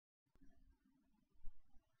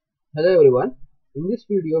Hello everyone. In this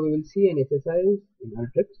video we will see an exercise in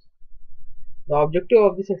Alteryx. The objective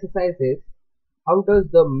of this exercise is how does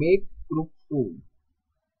the make group tool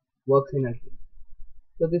works in Alteryx.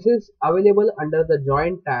 So this is available under the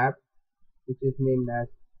join tab, which is named as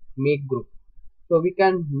make group. So we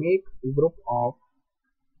can make a group of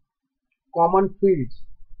common fields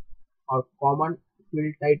or common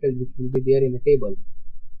field title which will be there in a table.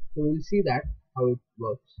 So we will see that how it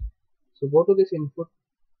works. So go to this input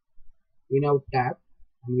in our tab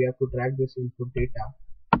and we have to drag this input data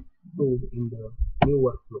tool in the new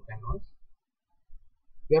workflow canvas.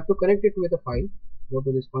 We have to connect it with a file. Go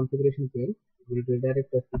to this configuration pane. It will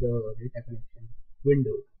redirect us to the data connection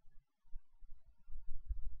window.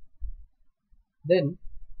 Then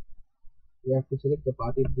we have to select the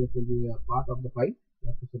path. If this will be a path of the file, we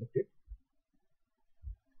have to select it.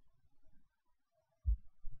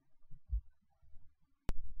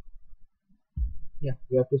 Yeah,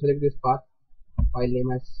 we have to select this path. File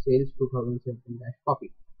name as sales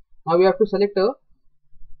 2017-copy. Now we have to select a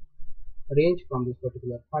range from this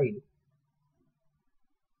particular file.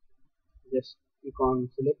 Just click on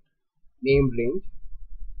select name range.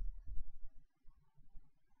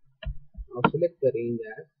 Now select the range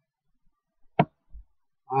as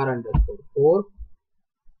r_4.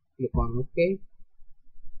 Click on OK.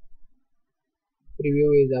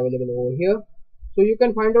 Preview is available over here. So you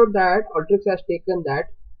can find out that Alteryx has taken that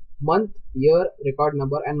month, year, record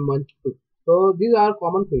number and month 2. So these are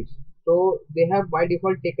common fields. So they have by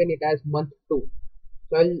default taken it as month 2.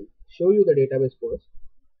 So I'll show you the database first.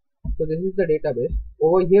 So this is the database.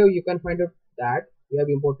 Over here you can find out that we have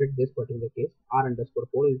imported this particular case.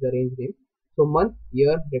 r_4 is the range name. So month,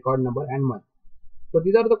 year, record number and month. So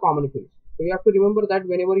these are the common fields. So you have to remember that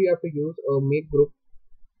whenever you have to use a make group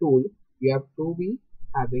tool, you have to be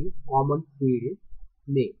having common field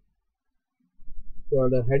name. So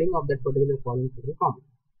the heading of that particular column should be common.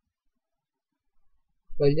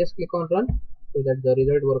 So I'll just click on run so that the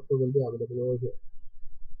result workflow will be available over here.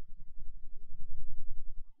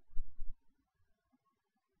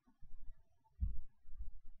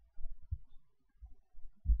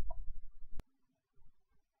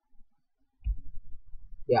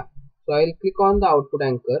 Yeah. So I'll click on the output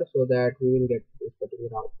anchor so that we will get this particular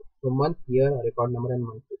output. So month, year, record number and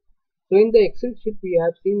month. So in the Excel sheet we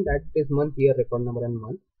have seen that it is month, year, record number and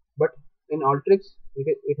month, but in Alteryx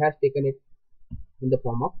it has taken it in the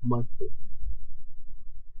form of month 2.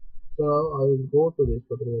 So I will go to this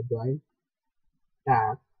particular join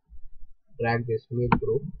tab, drag this make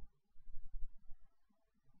group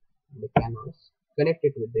in the canvas, connect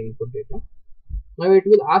it with the input data. Now it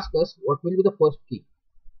will ask us what will be the first key.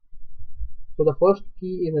 So the first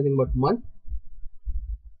key is nothing but month.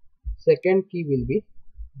 Second key will be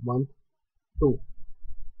month 2.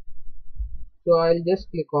 So I'll just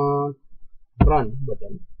click on run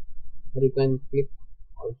button, or you can click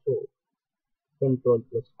also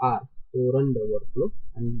Ctrl+R to run the workflow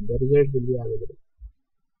and the result will be available.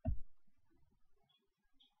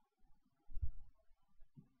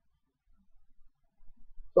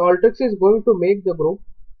 So Alteryx is going to make the group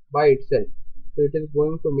by itself. So it is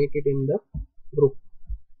going to make it in the group.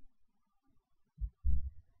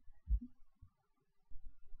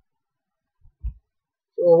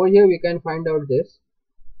 So over here we can find out this.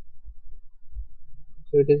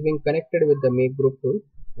 So it is being connected with the make group tool.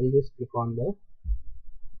 I'll just click on the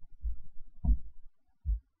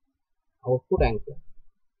output anchor.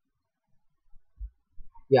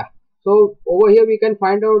 Yeah. So over here we can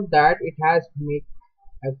find out that it has made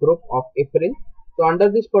a group of April. So under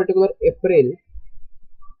this particular April,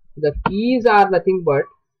 the keys are nothing but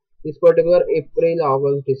this particular April,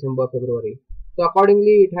 August, December, February. So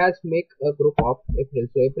accordingly it has make a group of April.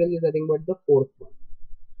 So April is nothing but the 4th one.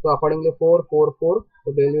 So accordingly 4, 4, 4.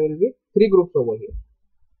 So there will be 3 groups over here.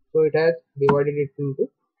 So it has divided it into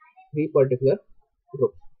 3 particular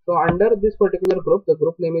groups. So under this particular group, the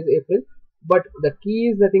group name is April, but the key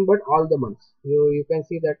is nothing but all the months. You can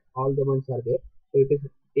see that all the months are there. So it is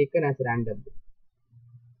taken as randomly.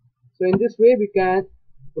 So in this way we can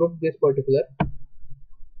group this particular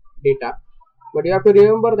data, but you have to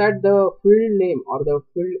remember that the field name or the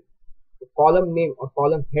field column name or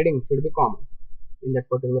column heading should be common in that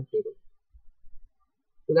particular table.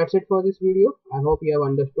 So that's it for this video. I hope you have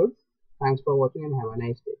understood. Thanks for watching and have a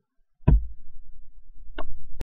nice day.